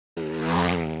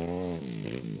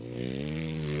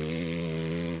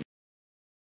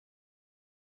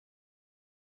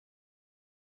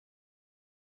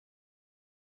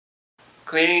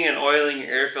Cleaning and oiling your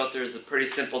air filter is a pretty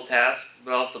simple task,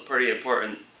 but also pretty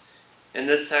important. In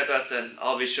this type lesson,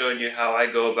 I'll be showing you how I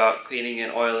go about cleaning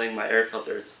and oiling my air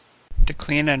filters. To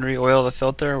clean and re-oil the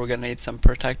filter, we're going to need some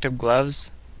protective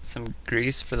gloves, some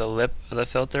grease for the lip of the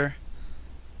filter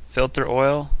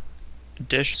oil,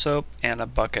 dish soap, and a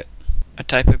bucket. A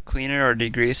type of cleaner or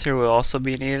degreaser will also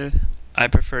be needed. I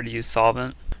prefer to use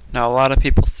solvent. Now, a lot of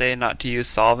people say not to use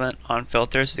solvent on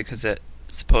filters because it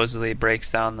supposedly breaks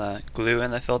down the glue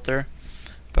in the filter,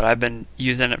 but I've been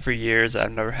using it for years.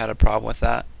 I've never had a problem with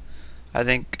that. I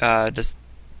think just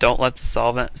don't let the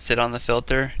solvent sit on the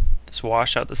filter. Just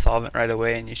wash out the solvent right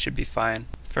away and you should be fine.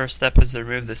 First step is to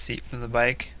remove the seat from the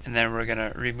bike, and then we're going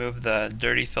to remove the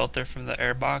dirty filter from the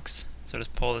air box. So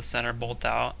just pull the center bolt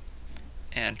out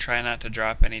and try not to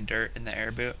drop any dirt in the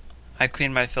air boot. I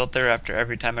clean my filter after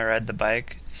every time I ride the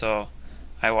bike, so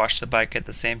I wash the bike at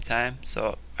the same time.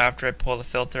 So after I pull the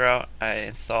filter out, I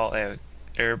install a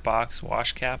airbox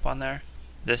wash cap on there.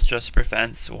 This just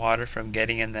prevents water from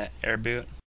getting in the air boot.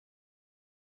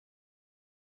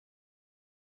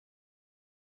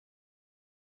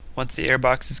 Once the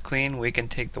airbox is clean, we can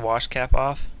take the wash cap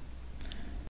off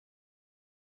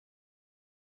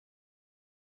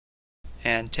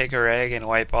and take a rag and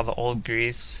wipe all the old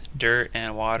grease, dirt,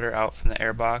 and water out from the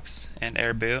airbox and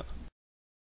air boot.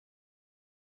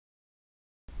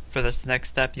 For this next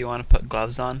step, you want to put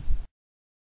gloves on.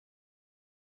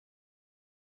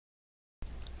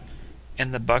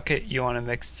 In the bucket, you want to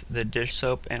mix the dish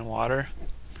soap and water.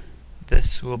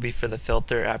 This will be for the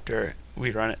filter after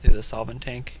we run it through the solvent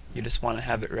tank. You just want to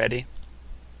have it ready.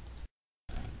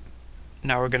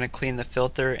 Now we're going to clean the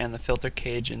filter and the filter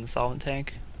cage in the solvent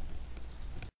tank.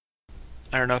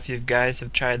 I don't know if you guys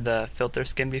have tried the filter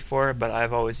skin before, but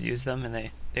I've always used them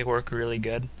and they work really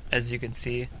good. As you can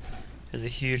see, there's a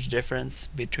huge difference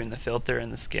between the filter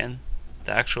and the skin.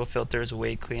 The actual filter is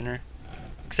way cleaner,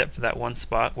 except for that one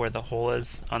spot where the hole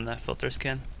is on the filter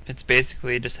skin. It's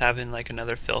basically just having like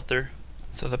another filter.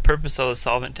 So the purpose of the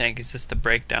solvent tank is just to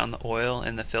break down the oil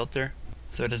in the filter.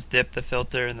 So just dip the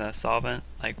filter in the solvent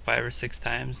like 5 or 6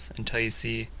 times until you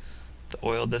see the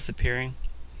oil disappearing.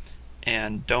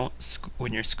 And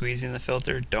when you're squeezing the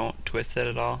filter, don't twist it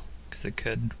at all because it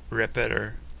could rip it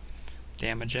or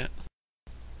damage it.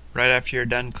 Right after you're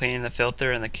done cleaning the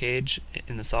filter and the cage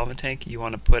in the solvent tank, you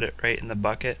want to put it right in the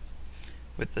bucket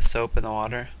with the soap and the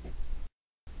water.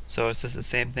 So it's just the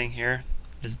same thing here.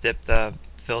 Just dip the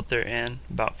filter in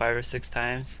about 5 or 6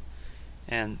 times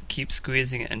and keep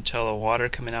squeezing it until the water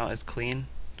coming out is clean.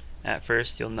 At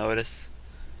first you'll notice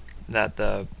that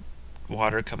the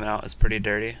water coming out is pretty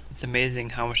dirty. It's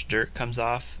amazing how much dirt comes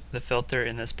off the filter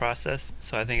in this process,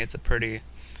 so I think it's a pretty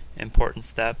important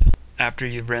step. After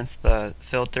you've rinsed the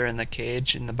filter and the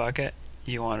cage in the bucket,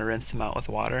 you want to rinse them out with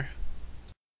water.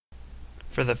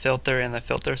 For the filter and the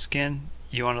filter skin,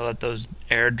 you want to let those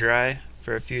air dry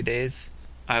for a few days.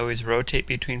 I always rotate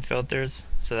between filters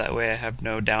so that way I have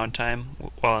no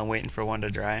downtime while I'm waiting for one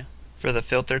to dry. For the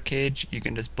filter cage, you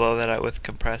can just blow that out with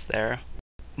compressed air.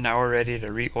 Now we're ready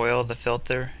to re-oil the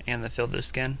filter and the filter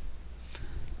skin.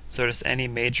 So just any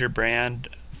major brand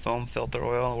foam filter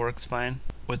oil works fine.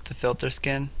 With the filter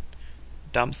skin,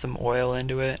 dump some oil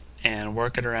into it and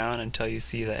work it around until you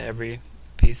see that every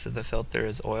piece of the filter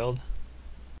is oiled.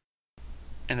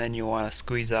 And then you want to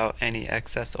squeeze out any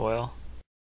excess oil.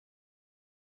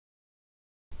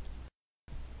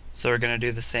 So we're going to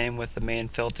do the same with the main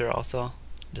filter also.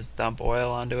 Just dump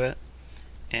oil onto it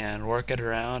and work it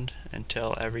around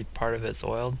until every part of it's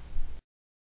oiled.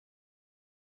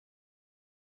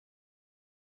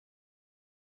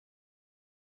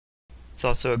 It's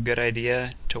also a good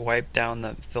idea to wipe down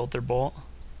the filter bolt,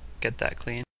 get that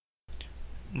clean.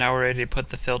 Now we're ready to put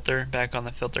the filter back on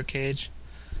the filter cage.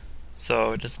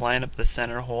 So just line up the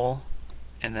center hole,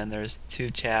 and then there's 2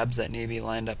 tabs that need to be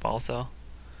lined up also,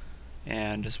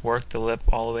 and just work the lip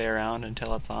all the way around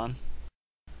until it's on.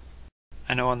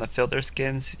 I know on the filter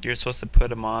skins you're supposed to put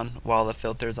them on while the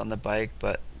filter's on the bike,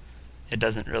 but it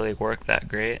doesn't really work that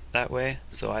great that way,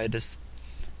 so I just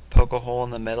poke a hole in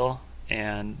the middle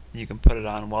and you can put it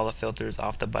on while the filter's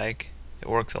off the bike. It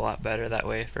works a lot better that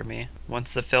way for me.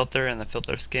 Once the filter and the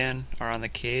filter skin are on the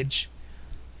cage,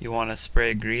 you want to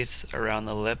spray grease around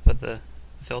the lip of the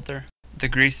filter. The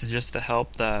grease is just to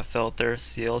help the filter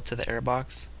seal to the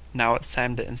airbox. Now it's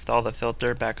time to install the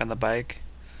filter back on the bike.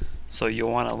 So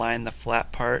you'll want to line the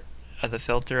flat part of the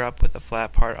filter up with the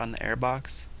flat part on the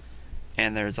airbox.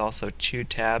 And there's also 2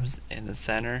 tabs in the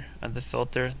center of the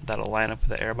filter that'll line up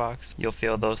with the airbox. You'll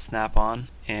feel those snap on,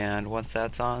 and once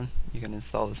that's on, you can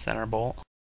install the center bolt.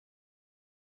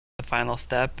 The final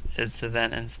step is to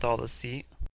then install the seat.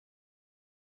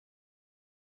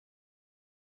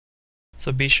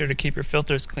 So be sure to keep your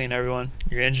filters clean, everyone.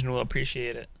 Your engine will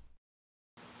appreciate it.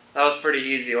 That was pretty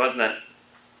easy, wasn't it?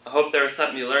 I hope there was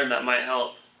something you learned that might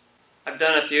help. I've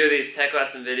done a few of these tech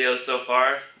lesson videos so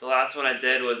far. The last one I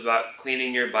did was about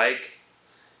cleaning your bike.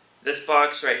 This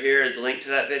box right here is linked to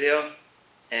that video.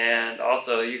 And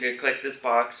also, you can click this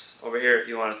box over here if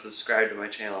you want to subscribe to my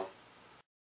channel.